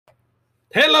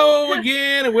Hello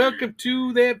again, and welcome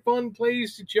to that fun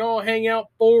place that y'all hang out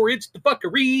for. It's the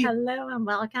fuckery. Hello and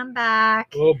welcome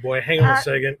back. Oh boy, hang on a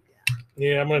second.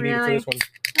 Yeah, I'm gonna need it for this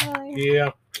one. Really?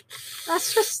 Yeah.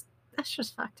 That's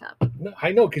just fucked up. No,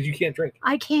 I know, because you can't drink.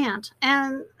 I can't.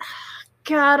 And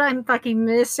God, I'm fucking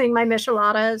missing my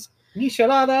micheladas.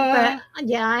 Michelada. But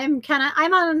yeah,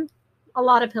 I'm on a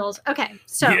lot of pills. Okay,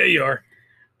 so Yeah, you are.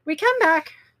 we come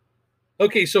back.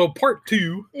 Okay, so part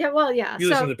 2. Yeah, well, yeah. You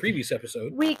listened to the previous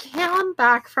episode. We came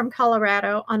back from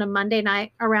Colorado on a Monday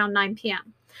night around 9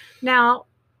 p.m. Now,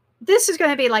 this is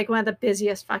going to be like one of the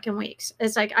busiest fucking weeks.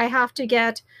 It's like I have to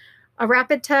get a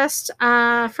rapid test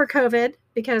for COVID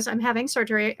because I'm having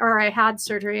surgery, or I had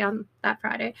surgery on that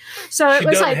Friday. So it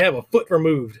was like have a foot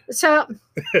removed. So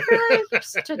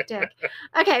such a dick.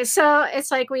 Okay, so it's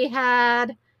like we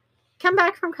had come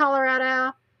back from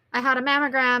Colorado. I had a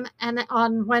mammogram and then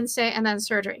on Wednesday and then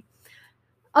surgery.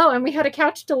 Oh, and we had a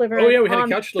couch delivered. Oh yeah, we had a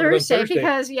couch delivered on Thursday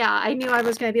because I knew I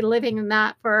was going to be living in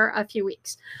that for a few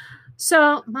weeks.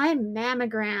 So my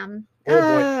mammogram.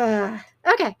 Oh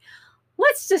boy. Okay,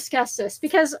 let's discuss this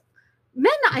because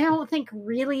men, I don't think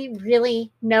really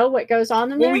know what goes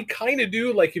on in there. Well, we kind of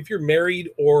do. Like if you're married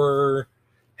or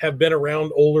have been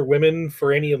around older women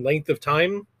for any length of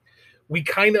time, we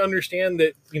kind of understand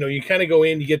that, you kind of go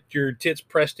in, you get your tits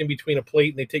pressed in between a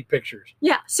plate and they take pictures.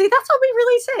 Yeah. See, that's what we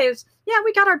really say is, yeah,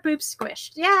 we got our boobs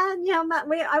squished. Yeah.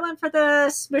 I went for the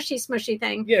smushy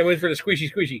thing. Yeah, I went for the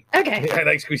squishy. Okay. I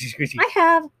like squishy. I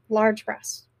have large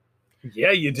breasts.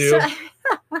 Yeah, you do.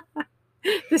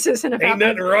 This isn't about Ain't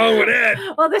nothing wrong with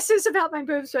that. Well, this is about my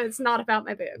boobs, but it's not about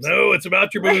my boobs. No, it's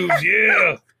about your boobs.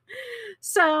 Yeah.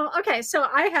 So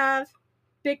I have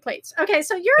big plates. Okay,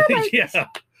 so you're like, yeah.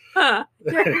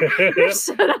 You're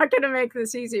so not going to make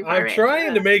this easy for me. I'm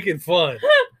trying to make it fun.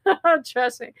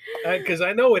 Trust me. Because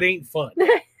I know it ain't fun.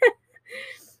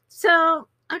 So,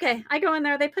 okay, I go in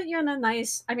there. They put you in a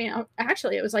nice,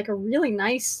 actually, it was like a really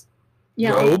nice,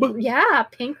 robe? Yeah,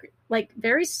 pink, like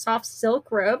very soft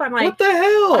silk robe. I'm like, what the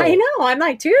hell? I know. I'm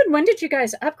like, dude, when did you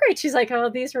guys upgrade? She's like, oh,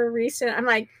 these were recent. I'm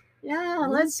like, yeah,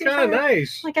 let's see. Kind of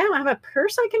nice. Like, I don't have a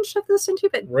purse I can shove this into,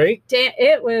 but right? Damn,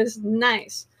 it was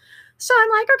nice. So I'm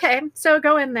like, okay, so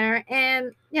go in there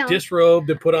and, disrobe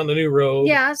to put on the new robe.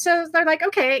 Yeah, so they're like,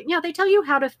 okay, they tell you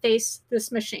how to face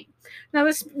this machine. Now,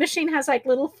 this machine has like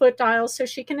little foot dials so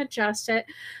she can adjust it.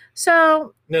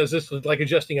 So now, is this like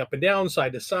adjusting up and down,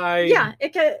 side to side? Yeah,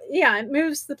 it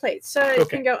moves the plates. So it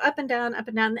can go up and down,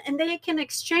 and they can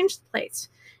exchange the plates.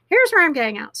 Here's where I'm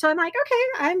getting at. So I'm like,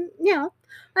 okay,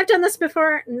 I've done this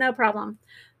before, no problem.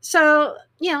 So,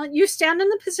 you stand in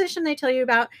the position they tell you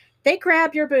about. They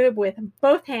grab your boob with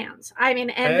both hands. Hey.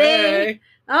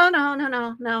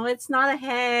 No, it's not a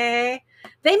hey.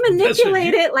 They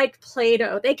manipulate it like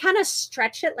Play-Doh. They kind of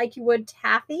stretch it like you would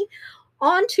taffy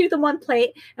onto the one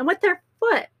plate and with their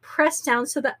foot press down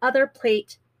so the other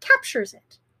plate captures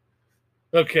it.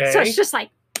 Okay. So it's just like,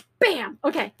 bam,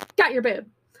 okay, got your boob.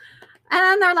 And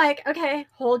then they're like, okay,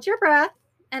 hold your breath.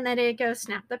 And then they go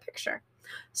snap the picture.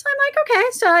 So I'm like, okay.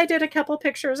 So I did a couple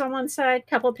pictures on one side,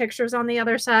 couple pictures on the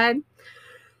other side.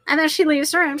 And then she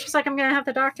leaves the room. She's like, I'm going to have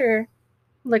the doctor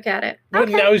look at it.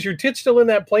 Okay. Now, is your tit still in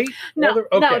that plate? No,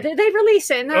 they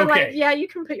release it. And they're like, yeah, you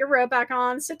can put your robe back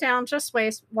on, sit down, just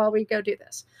wait while we go do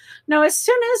this. No, as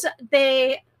soon as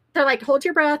they're like, hold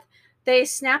your breath, they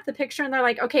snap the picture and they're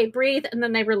like, okay, breathe. And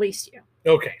then they release you.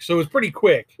 Okay, so it's pretty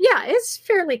quick. Yeah, it's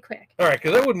fairly quick. All right,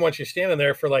 because I wouldn't want you standing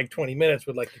there for like 20 minutes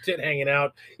with like your tit hanging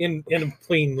out in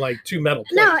between like two metal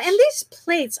plates. No, and these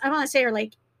plates, I want to say, are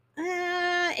like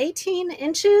 18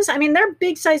 inches. They're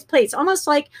big size plates, almost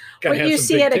like what you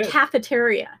see at a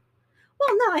cafeteria.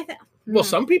 Well, no, I think. Well,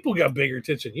 some people got bigger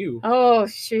tits than you. Oh,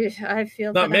 shoot. I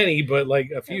feel not many, but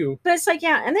like a few. But it's like,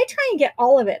 yeah, and they try and get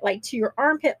all of it, like to your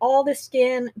armpit, all the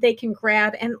skin they can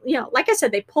grab. And, like I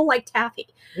said, they pull like taffy.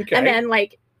 Okay. And then,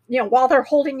 like, while they're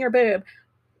holding your boob,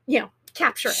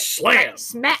 capture it. Slam. Like,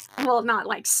 smack. Well, not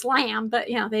like slam, but,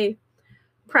 they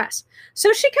press.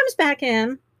 So she comes back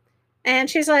in and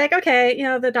she's like, okay,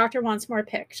 the doctor wants more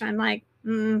pics. I'm like,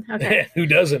 okay. Who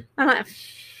doesn't? I'm like,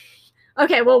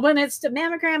 okay, well, when it's the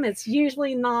mammogram, it's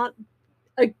usually not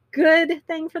a good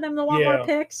thing for them to want more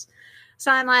pics.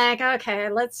 So I'm like, okay,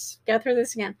 let's go through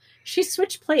this again. She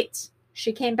switched plates.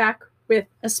 She came back with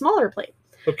a smaller plate.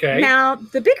 Okay. Now,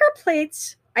 the bigger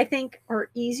plates, I think, are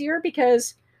easier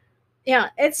because,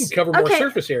 it's... You cover more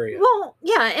surface area. Well,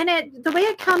 yeah, and the way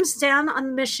it comes down on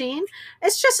the machine,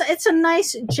 it's a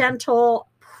nice, gentle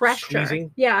pressure.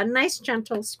 Squeezing? Yeah, a nice,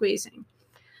 gentle squeezing.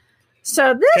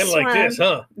 So this kind of like one, this,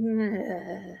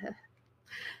 huh?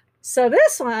 So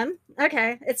this one,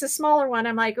 okay, it's a smaller one.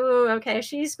 I'm like, oh, okay,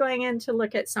 she's going in to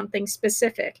look at something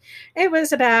specific. It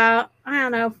was about, I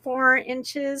don't know, 4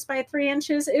 inches by 3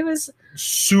 inches. It was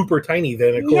super tiny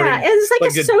then, according. Yeah, it was like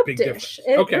a soap big dish. difference.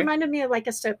 It Okay. reminded me of like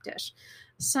a soap dish.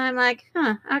 So I'm like,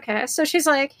 huh, okay. So she's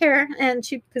like, here, and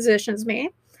she positions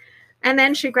me. And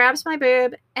then she grabs my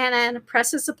boob and then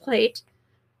presses the plate.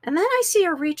 And then I see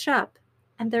her reach up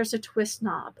and there's a twist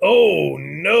knob. Oh,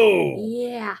 no.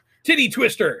 Yeah. Titty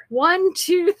twister. 1,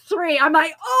 2, 3. I'm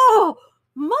like, oh,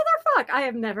 motherfuck. I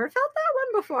have never felt that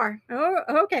one before.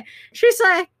 Oh, okay. She's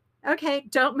like, okay,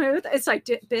 don't move. It's like,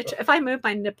 bitch, if I move,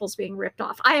 my nipple's being ripped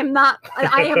off. I am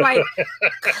like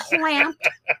clamped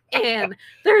in.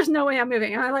 There's no way I'm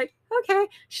moving. And I'm like, okay.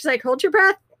 She's like, hold your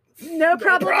breath. No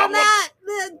problem on that.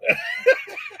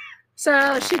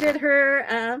 So she did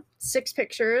her 6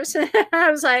 pictures.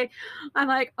 I'm like,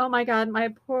 oh my God,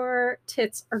 my poor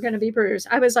tits are going to be bruised.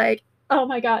 I was like, oh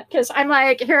my God. Because I'm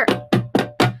like, here.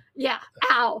 Yeah.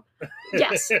 Ow.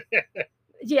 Yes.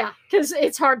 Yeah. Because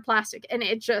it's hard plastic and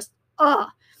it just,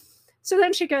 So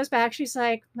then she goes back. She's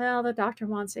like, well, the doctor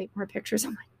wants 8 more pictures.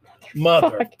 I'm like,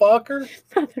 motherfucker.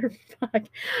 Motherfuck.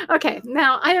 Okay.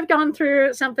 Now I have gone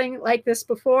through something like this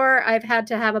before. I've had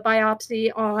to have a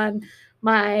biopsy on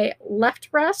my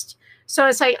left breast. So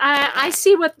it's like I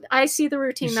see the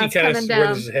routine that's coming down.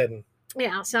 Where this is heading.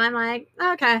 Yeah. So I'm like,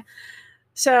 okay.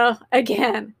 So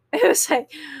again, it was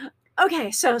like,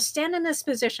 okay, so stand in this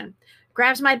position,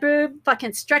 grabs my boob,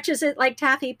 fucking stretches it like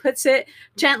taffy, puts it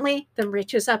gently, then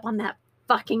reaches up on that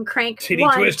fucking crank. Titty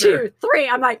 1, twister. 2, 3.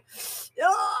 I'm like,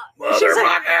 oh. She's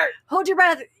like, hold your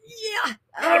breath. Yeah.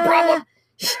 Not a problem.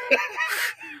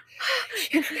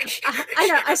 I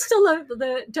know. I still love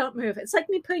the don't move. It's like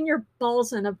me putting your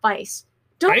balls in a vice.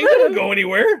 I ain't gonna go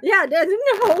anywhere. Yeah,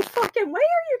 no fucking way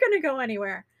are you gonna go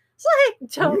anywhere. It's like,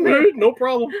 don't move. No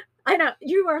problem. I know.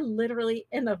 You are literally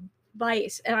in a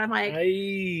vice. And I'm like,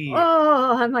 Aye.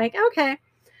 oh, I'm like, okay.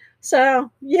 So,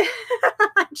 yeah,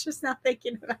 I'm just not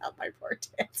thinking about my poor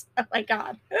tits. Oh my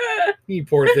God. You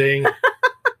poor thing. I'm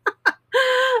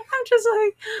just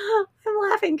like, I'm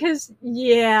laughing because,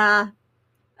 yeah.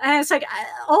 And it's like,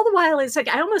 all the while, it's like,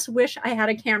 I almost wish I had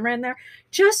a camera in there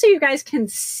just so you guys can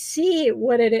see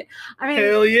what it is. I mean,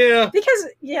 hell yeah. Because,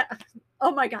 yeah.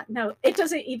 Oh my God. No, it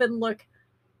doesn't even look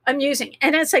amusing.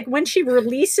 And it's like when she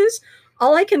releases,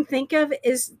 all I can think of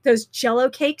is those Jello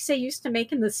cakes they used to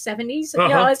make in the 70s. You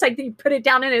know, it's like you put it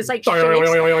down and it's like shakes.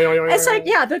 It's like,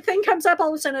 yeah, the thing comes up all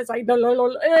of a sudden. It's like,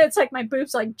 it's like my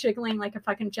boobs like jiggling like a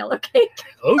fucking Jello cake.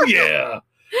 Oh yeah,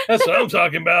 that's what I'm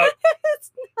talking about.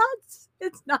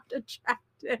 It's not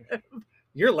attractive.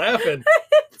 You're laughing.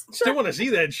 Still want to see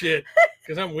that shit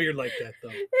because I'm weird like that though.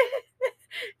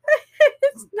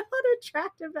 It's not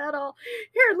attractive at all.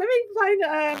 Here, let me find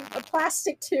a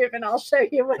plastic tube and I'll show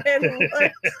you what it looks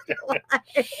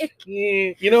like.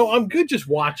 Yeah, you know, I'm good just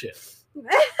watching.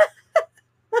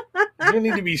 You don't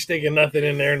need to be sticking nothing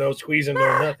in there, no squeezing,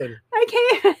 no nothing.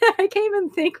 I can't even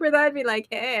think where that'd be like,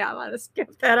 hey, I want to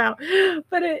skip that out.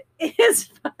 But it is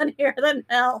funnier than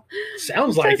hell.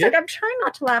 Sounds like it. I'm trying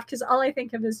not to laugh because all I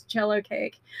think of is Jello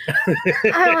cake.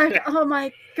 I'm like, oh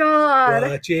my God.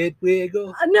 Watch it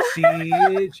wiggle. No. See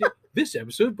it. This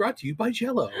episode brought to you by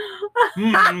Jello.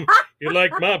 You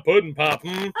like my pudding pop?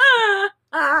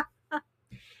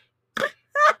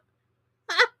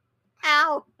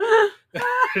 Ow.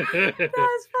 That's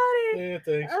funny. Yeah,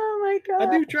 thanks. Oh my God.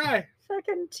 I do try.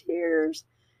 Fucking tears.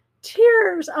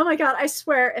 Tears. Oh my God. I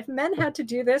swear, if men had to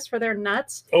do this for their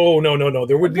nuts. Oh, no.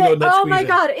 There would be no nut Oh squeezing. my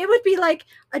God. It would be like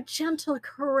a gentle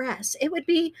caress. It would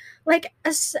be like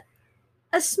a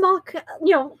small,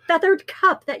 feathered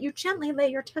cup that you gently lay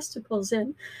your testicles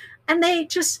in. And they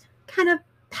just kind of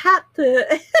pat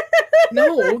the.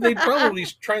 No, they'd probably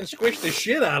try and squish the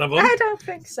shit out of them. I don't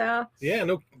think so. Yeah,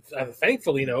 no.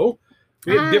 Thankfully, no.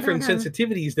 We have different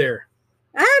sensitivities there.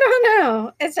 I don't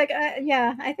know. It's like,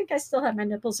 yeah, I think I still have my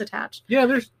nipples attached. Yeah,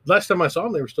 there's last time I saw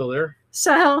them, they were still there.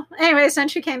 So, anyways, then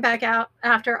she came back out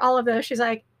after all of those. She's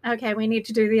like, okay, we need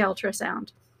to do the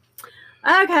ultrasound.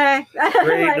 Okay.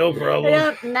 Great, like, no problem.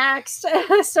 Yep, next.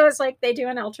 So it's like they do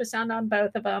an ultrasound on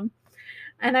both of them.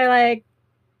 And they're like,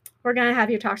 we're going to have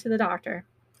you talk to the doctor.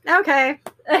 Okay.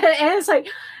 And it's like,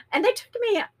 and they took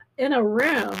me in a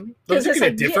room. Was it in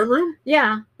a different room?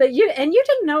 Yeah. But you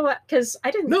didn't know what, because I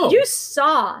didn't know. You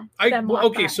saw them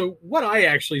walk by. So what I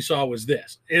actually saw was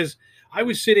this, is I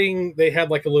was sitting, they had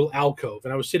like a little alcove,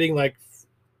 and I was sitting like,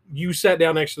 you sat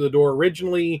down next to the door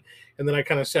originally, and then I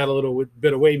kind of sat a little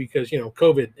bit away because,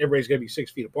 COVID, everybody's got to be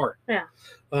 6 feet apart. Yeah.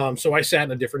 So I sat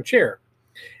in a different chair.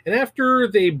 And after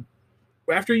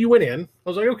you went in, I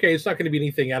was like, okay, it's not going to be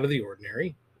anything out of the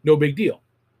ordinary. No big deal.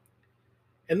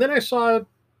 And then I saw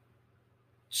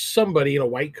somebody in a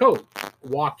white coat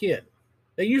walk in.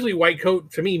 Now, usually white coat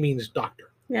to me means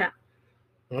doctor. Yeah.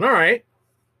 Well, all right.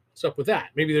 What's up with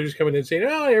that? Maybe they're just coming in and saying,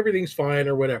 oh, everything's fine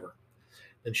or whatever.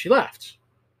 Then she left.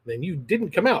 Then you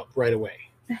didn't come out right away.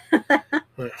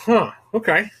 Like, huh,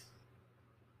 okay.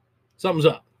 Something's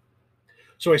up.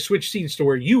 So I switched seats to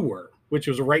where you were, which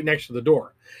was right next to the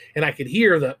door. And I could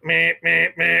hear the meh, meh,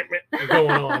 meh, meh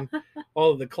going on,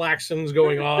 all of the klaxons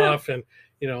going off and,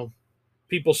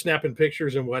 people snapping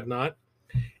pictures and whatnot.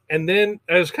 And then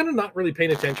I was kind of not really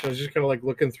paying attention. I was just kind of like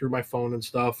looking through my phone and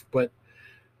stuff. But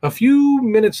a few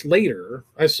minutes later,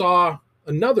 I saw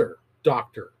another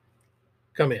doctor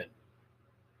come in.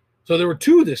 So there were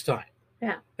two this time.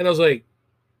 Yeah. And I was like,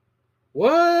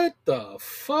 what the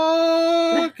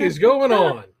fuck is going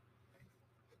on?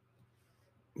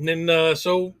 And then,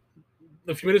 so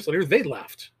a few minutes later, they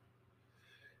left.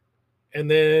 And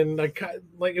then,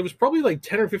 it was probably like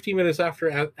 10 or 15 minutes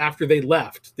after they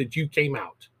left that you came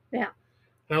out. Yeah.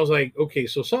 And I was like, okay,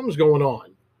 so something's going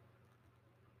on.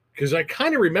 Because I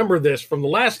kind of remember this from the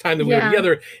last time that we were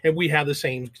together and we had the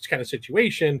same kind of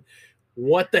situation.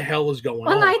 What the hell is going on?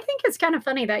 Well, I think it's kind of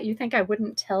funny that you think I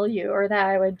wouldn't tell you or that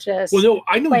I would just no,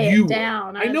 I know you would.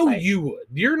 Down. I know you would.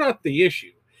 You're not the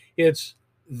issue. It's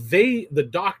the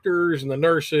doctors and the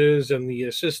nurses and the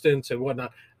assistants and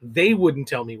whatnot, they wouldn't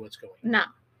tell me what's going on. No.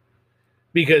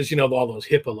 Because, all those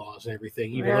HIPAA laws and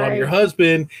everything. Even though I'm your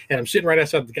husband and I'm sitting right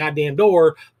outside the goddamn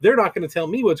door, they're not going to tell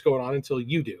me what's going on until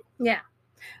you do. Yeah.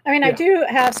 I mean, I do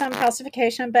have some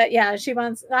calcification, but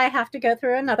I have to go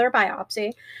through another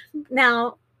biopsy.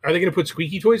 Now, are they going to put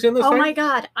squeaky toys in this time? Oh my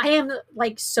God. I am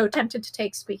so tempted to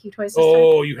take squeaky toys this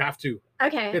time. You have to.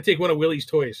 Okay. You got to take one of Willie's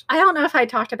toys. I don't know if I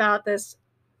talked about this,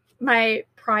 my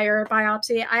prior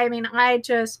biopsy. I mean, I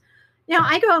just,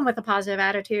 I go in with a positive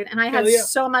attitude and I had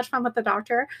so much fun with the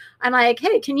doctor. I'm like,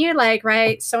 hey, can you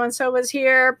write so-and-so was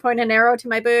here, point an arrow to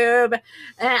my boob.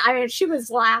 And I mean, she was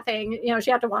laughing,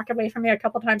 she had to walk away from me a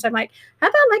couple times. I'm like, how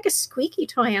about a squeaky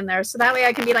toy in there? So that way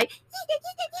I can be like,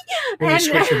 when you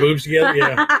squish your boobs together.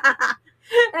 Yeah.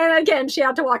 And again, she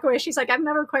had to walk away. She's like, I've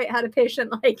never quite had a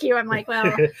patient like you. I'm like, well,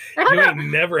 you ain't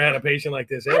never had a patient like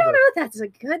this ever. I don't know if that's a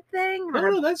good thing. I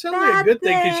don't know. That sounds like a good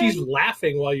thing because she's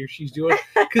laughing while she's doing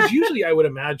it. Because usually I would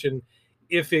imagine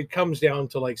if it comes down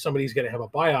to somebody's going to have a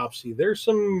biopsy, there's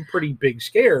some pretty big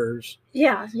scares.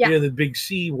 Yeah. Yeah. The big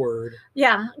C word.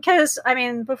 Yeah. Because, I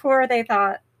mean, before they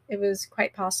thought it was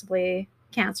quite possibly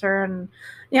cancer and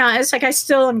it's like I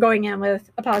still am going in with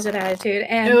a positive attitude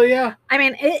and hell yeah. I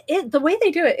mean it the way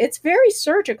they do it, it's very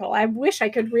surgical. I wish I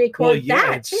could record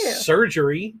that too.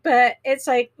 Surgery, but it's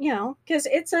because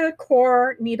it's a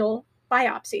core needle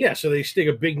biopsy. Yeah, so they stick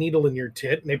a big needle in your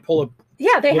tit and they pull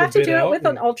they have to do it with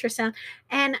an ultrasound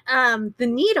and the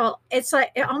needle, it's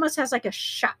like it almost has like a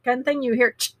shotgun thing. You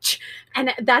hear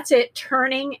and that's it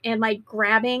turning and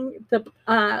grabbing the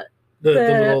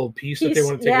little piece that they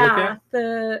want to take a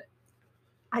look at?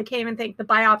 I can't even think, the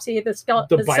biopsy, the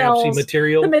biopsy cells,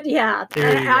 material.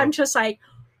 I'm just like,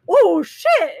 oh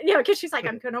shit, because she's like,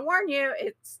 I'm going to warn you,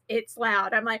 it's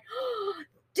loud. I'm like, oh,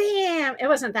 damn, it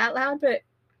wasn't that loud, but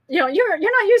you're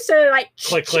not used to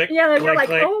click, click. Yeah, click, you're like,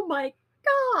 click. Oh my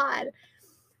God.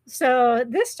 So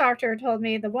this doctor told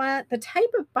me the type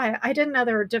of I didn't know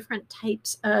there were different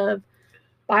types of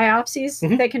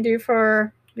biopsies they can do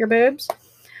for your boobs.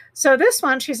 So this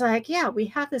one, she's like, yeah, we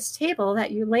have this table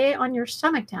that you lay on your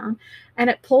stomach down and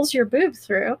it pulls your boob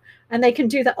through and they can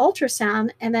do the ultrasound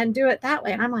and then do it that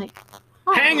way. And I'm like,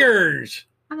 hangers.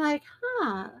 I'm like,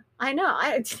 I know.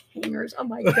 Hangers. Oh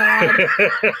my God.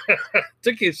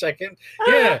 Took you a second.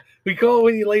 Yeah. We call it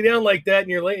when you lay down like that and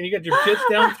you're laying, you got your tits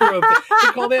down through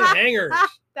we call that hangers.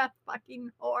 That's fucking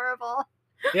horrible.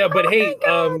 Yeah. But hey,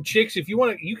 chicks, if you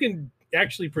want to, you can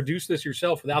actually produce this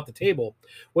yourself without the table.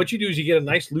 What you do is you get a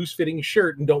nice loose fitting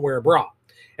shirt and don't wear a bra,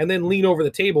 and then lean over the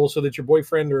table so that your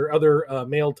boyfriend or other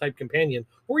male type companion,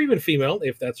 or even female,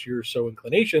 if that's your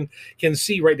inclination, can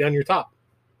see right down your top.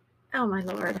 Oh my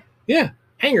Lord. Yeah.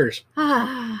 Hangers.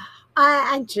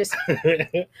 I just,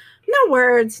 no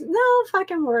words, no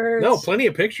fucking words. No, plenty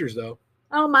of pictures though.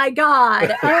 Oh my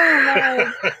God.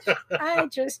 Oh my, I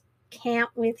just can't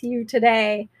with you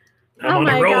today. Oh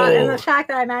my God. And the fact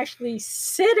that I'm actually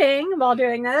sitting while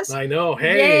doing this. I know.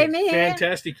 Hey,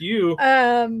 fantastic you.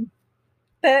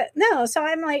 But no, so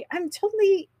I'm like, I'm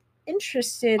totally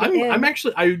interested. I'm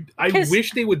actually, I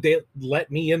wish they would let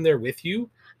me in there with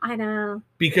you. I know.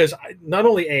 Because not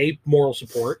only A, moral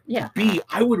support. Yeah. B,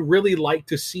 I would really like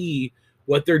to see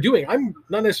what they're doing. I'm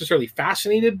not necessarily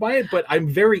fascinated by it, but I'm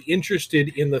very interested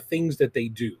in the things that they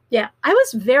do. Yeah. I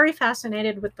was very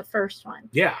fascinated with the first one.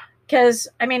 Yeah. Because,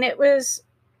 I mean, it was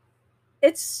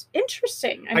it's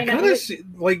interesting. I I mean, kind of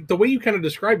like the way you kind of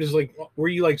described is like, were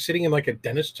you like sitting in like a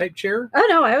dentist type chair? oh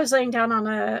no, I was laying down on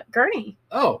a gurney.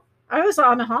 Oh, I was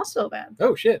on a hospital bed.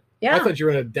 oh shit. Yeah. I thought you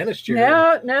were in a dentist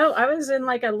chair. No, I was in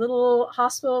like a little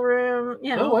hospital room,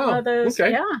 you know, Oh, wow. one of those.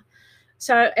 Okay. Yeah.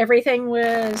 So everything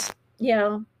was, you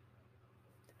know,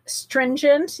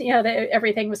 stringent, you know,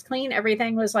 everything was clean.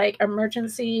 Everything was like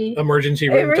emergency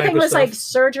room everything type of was stuff. like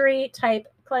surgery type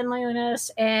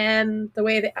cleanliness, and the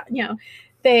way that, you know,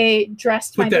 they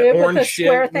dressed my boob with the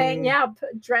square thing. Yeah,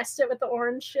 dressed it with the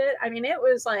orange shit. I mean, it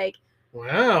was like,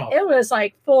 wow, it was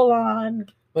like full on.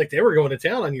 Like they were going to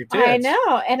town on your tits. I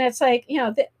know, and it's like, you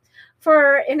know,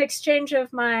 for in exchange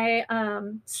of my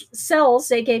cells,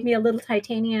 they gave me a little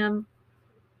titanium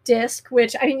disc,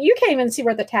 which, I mean, you can't even see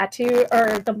where the tattoo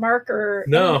or the mark or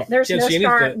no, there's no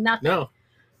scar, anything.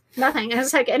 nothing. And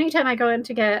it's like anytime I go in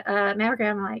to get a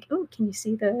mammogram, I'm like, oh, can you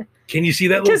see that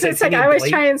little? Because it's like I always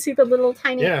try and see the little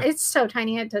tiny. Yeah. It's so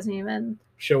tiny it doesn't even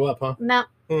show up, huh? No.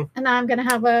 And now I'm gonna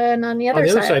have one on the other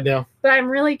side now. But I'm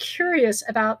really curious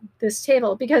about this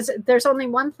table because there's only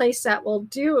one place that will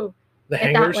do the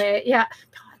hangers. That way. Yeah.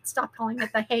 God, stop calling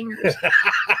it the hangers.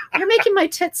 You're making my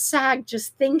tits sag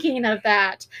just thinking of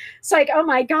that. It's like, oh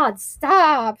my God,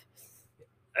 stop.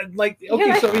 Like,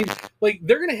 okay, so I mean, like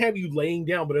they're gonna have you laying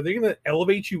down, but are they gonna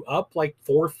elevate you up like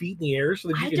 4 feet in the air so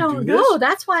that you can do this? I don't know.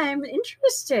 That's why I'm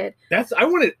interested. I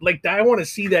want to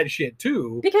see that shit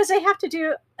too. Because they have to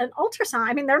do an ultrasound.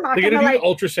 I mean, they're not gonna do like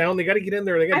ultrasound. They got to get in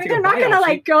there. They got to. They're not gonna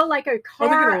like go like a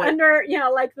car under, you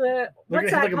know, like the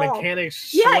what's that like called? A mechanic's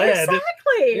sled. Yeah,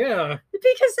 exactly. Yeah.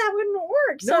 Because that wouldn't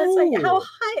work. So it's like, how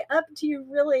high up do you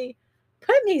really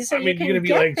put me so you can you're gonna be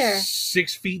get like there?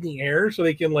 6 feet in the air so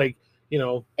they can like. You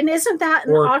know, and isn't that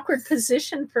an awkward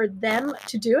position for them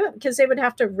to do it? Because they would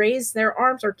have to raise their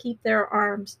arms or keep their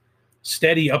arms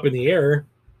steady up in the air.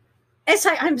 It's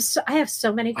like I have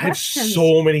so many questions.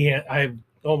 Oh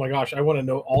my gosh, I want to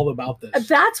know all about this.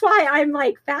 That's why I'm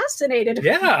like fascinated.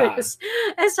 Yeah,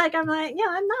 it's like I'm like, yeah,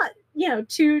 I'm not, you know,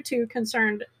 too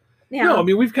concerned. Yeah. No, I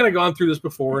mean we've kind of gone through this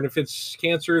before, and if it's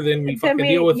cancer, then we fucking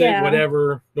deal with it.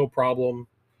 Whatever, no problem.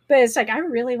 But it's like I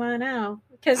really want to know.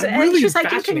 Because it's just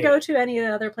like you can go to any of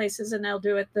the other places and they'll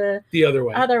do it the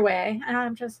other way. And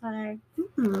I'm just like,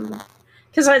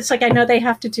 because it's like I know they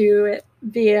have to do it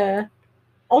via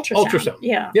ultrasound.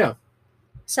 Yeah.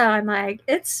 So I'm like,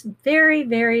 it's very,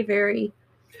 very, very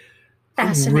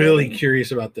fascinating. I'm really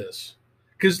curious about this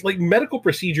because like medical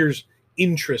procedures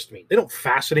interest me. They don't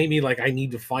fascinate me like I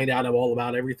need to find out all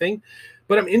about everything,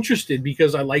 but I'm interested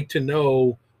because I like to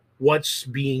know what's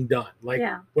being done. Like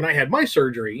when I had my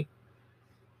surgery,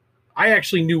 I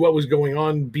actually knew what was going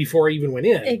on before I even went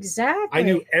in. Exactly. I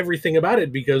knew everything about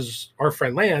it because our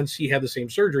friend Lance, he had the same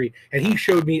surgery, and he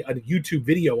showed me a YouTube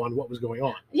video on what was going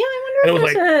on. Yeah, I wonder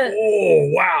if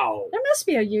oh, wow. There must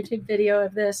be a YouTube video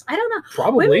of this. I don't know.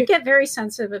 Probably. Women get very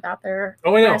sensitive about their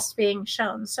breasts being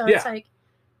shown. So it's like,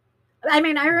 I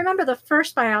mean, I remember the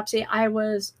first biopsy, I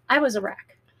was a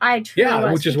wreck. I truly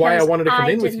was, which is why I wanted to come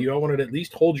in with you. I wanted to at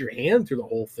least hold your hand through the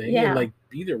whole thing and like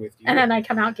be there with you. And then I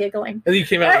come out giggling. And you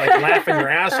came out like laughing your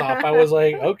ass off. I was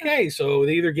like, okay, so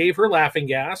they either gave her laughing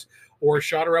gas or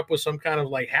shot her up with some kind of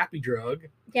like happy drug.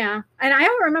 Yeah, and I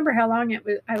don't remember how long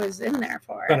I was in there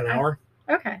for. About an hour.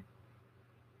 Okay.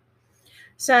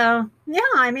 So yeah,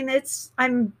 I mean,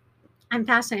 I'm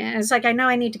fascinated. It's like I know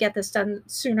I need to get this done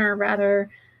sooner rather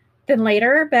than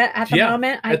later, but at the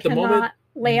moment I cannot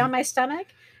lay on my stomach.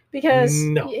 Because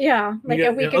like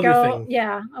a week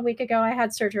ago I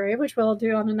had surgery, which we'll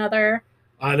do on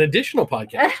an additional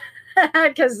podcast.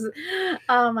 Because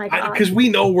oh my God, because we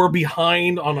know we're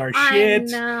behind on our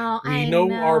shit. I know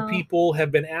our people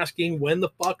have been asking when the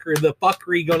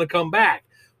fuckery gonna come back.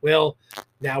 Well,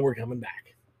 now we're coming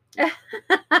back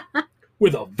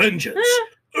with a vengeance.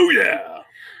 Oh yeah.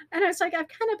 And it's like I've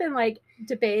kind of been like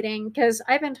debating because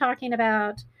I've been talking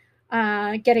about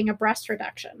getting a breast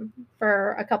reduction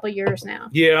for a couple years now.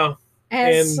 Yeah.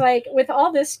 And it's like with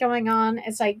all this going on,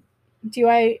 it's like,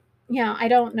 I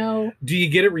don't know. Do you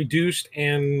get it reduced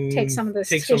and take some of this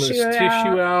tissue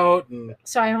out?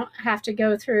 So I don't have to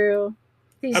go through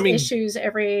these issues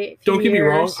every few Don't get me years.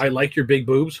 wrong. I like your big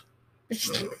boobs.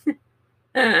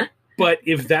 But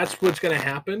if that's what's going to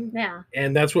happen,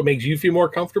 and that's what makes you feel more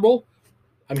comfortable,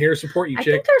 I'm here to support you, chick.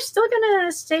 I think they're still going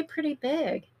to stay pretty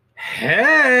big.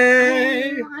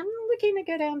 Hey, I'm looking to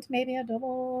go down to maybe a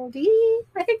double D.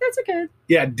 I think that's a good.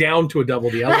 Yeah, down to a double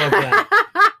D. I love that.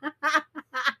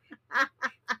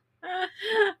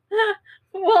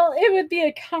 Well, it would be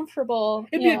a comfortable.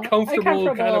 It'd be a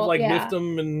comfortable kind of like lift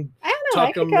them and. I don't I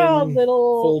tuck could them go a and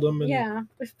little fold them. And, yeah,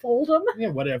 fold them. Yeah,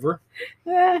 whatever.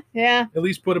 Yeah. At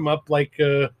least put them up like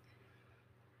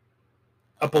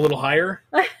up a little higher.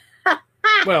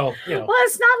 Well, you know. Well,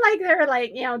 it's not like they're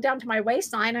like, down to my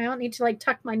waistline. I don't need to like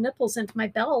tuck my nipples into my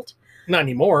belt. Not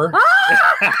anymore.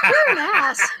 You're an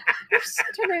ass. You're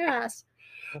such an ass.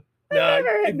 No,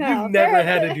 you've never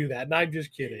had to they're- do that. And I'm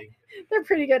just kidding. They're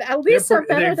pretty good. At least they're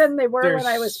better than they were they're when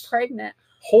I was pregnant.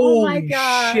 Holy my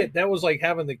God. shit. That was like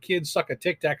having the kids suck a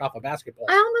Tic Tac off a basketball.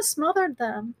 I almost smothered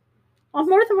them on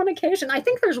more than one occasion. I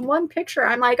think there's one picture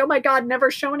I'm like, oh my God,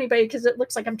 never show anybody because it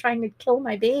looks like I'm trying to kill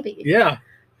my baby. Yeah.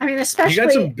 I mean, You got some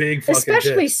especially big fucking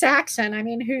tits. Saxon. I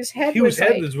mean, whose head His was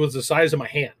head like, was the size of my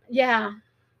hand. yeah,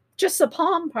 just the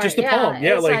palm part. Just the palm.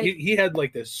 Yeah, it's like he had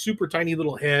like this super tiny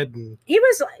little head. And he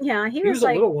was was a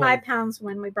like little one. 5 pounds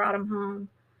when we brought him home.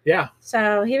 yeah.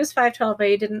 So he was 5'12",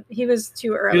 but he was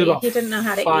too He early. was about He didn't know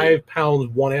how to 5 eat. pounds,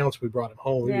 1 ounce. We brought him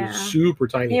home. He Yeah. was super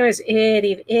tiny. He was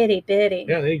itty bitty.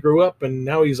 Yeah, then he grew up and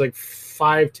now he's like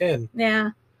 5'10". Yeah.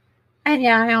 And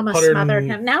yeah, I almost 100 smothered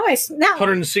him. Now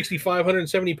 165,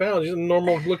 170 pounds. He's a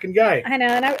normal looking guy. I know,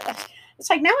 and it's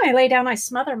like now I lay down, I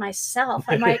smother myself.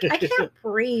 I'm like, I can't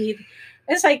breathe.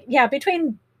 It's like, yeah,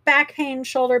 between back pain,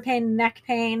 shoulder pain, neck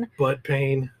pain, Butt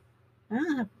pain.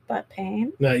 butt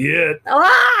pain. Not yet.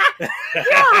 Ah!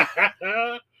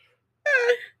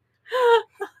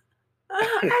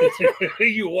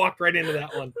 You walked right into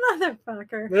that one.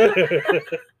 Motherfucker.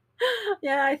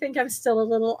 Yeah, I think I'm still a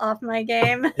little off my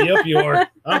game. Yep, you are.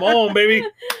 I'm on, baby.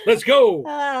 Let's go.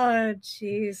 Oh,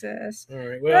 Jesus. All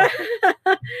right. Well,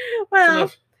 Well,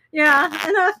 enough. yeah,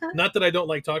 enough. Not that I don't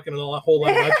like talking a whole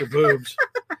lot about your boobs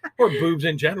or boobs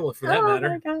in general, for that Oh matter.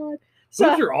 my God. Boobs So,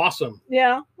 are awesome.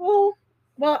 yeah, well,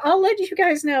 I'll let you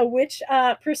guys know which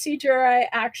procedure I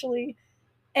actually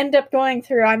end up going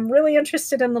through. I'm really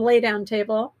interested in the lay down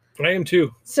table. I am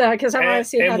too. So, because I want to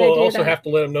see how and they we'll do also that. have to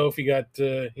let them know if you got,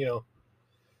 the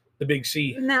big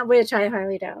C. Not which I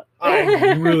highly doubt.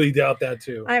 I really doubt that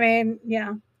too. I mean,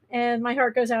 yeah. And my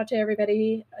heart goes out to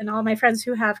everybody and all my friends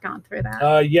who have gone through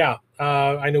that. Yeah.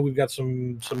 I know we've got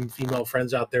some female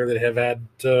friends out there that have had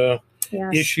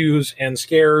Yes. issues and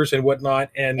scares and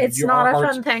whatnot. And It's not a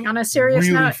hearts fun thing. On a serious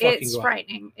really note, fucking it's go out.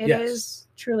 frightening. It Yes. is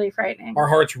truly frightening. Our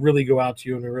hearts really go out to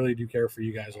you, and we really do care for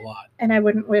you guys a lot. And I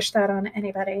wouldn't wish that on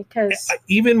anybody because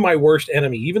Even my worst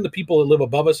enemy, even the people that live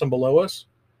above us and below us,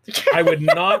 I would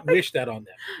not wish that on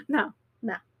them.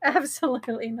 no,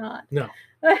 absolutely not. No.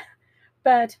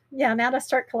 But yeah, now to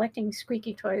start collecting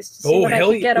squeaky toys to see Oh what I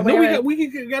hell can get yeah! away No, with.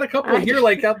 we got a couple here.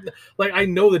 Like I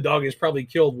know the dog has probably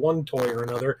killed one toy or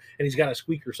another, and he's got a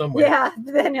squeaker somewhere. Yeah,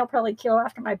 then he'll probably kill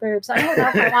after my boobs. I don't know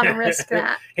if I want to risk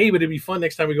that. Hey, but it'd be fun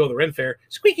next time we go to the Ren Fair.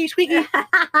 Squeaky, squeaky.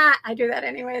 I do that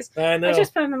anyways. I know. I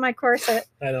just put them in my corset.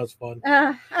 I know it's fun.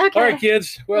 Okay. All right,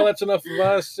 kids. Well, that's enough of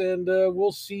us, and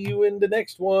we'll see you in the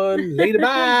next one. Later, bye.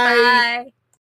 Bye.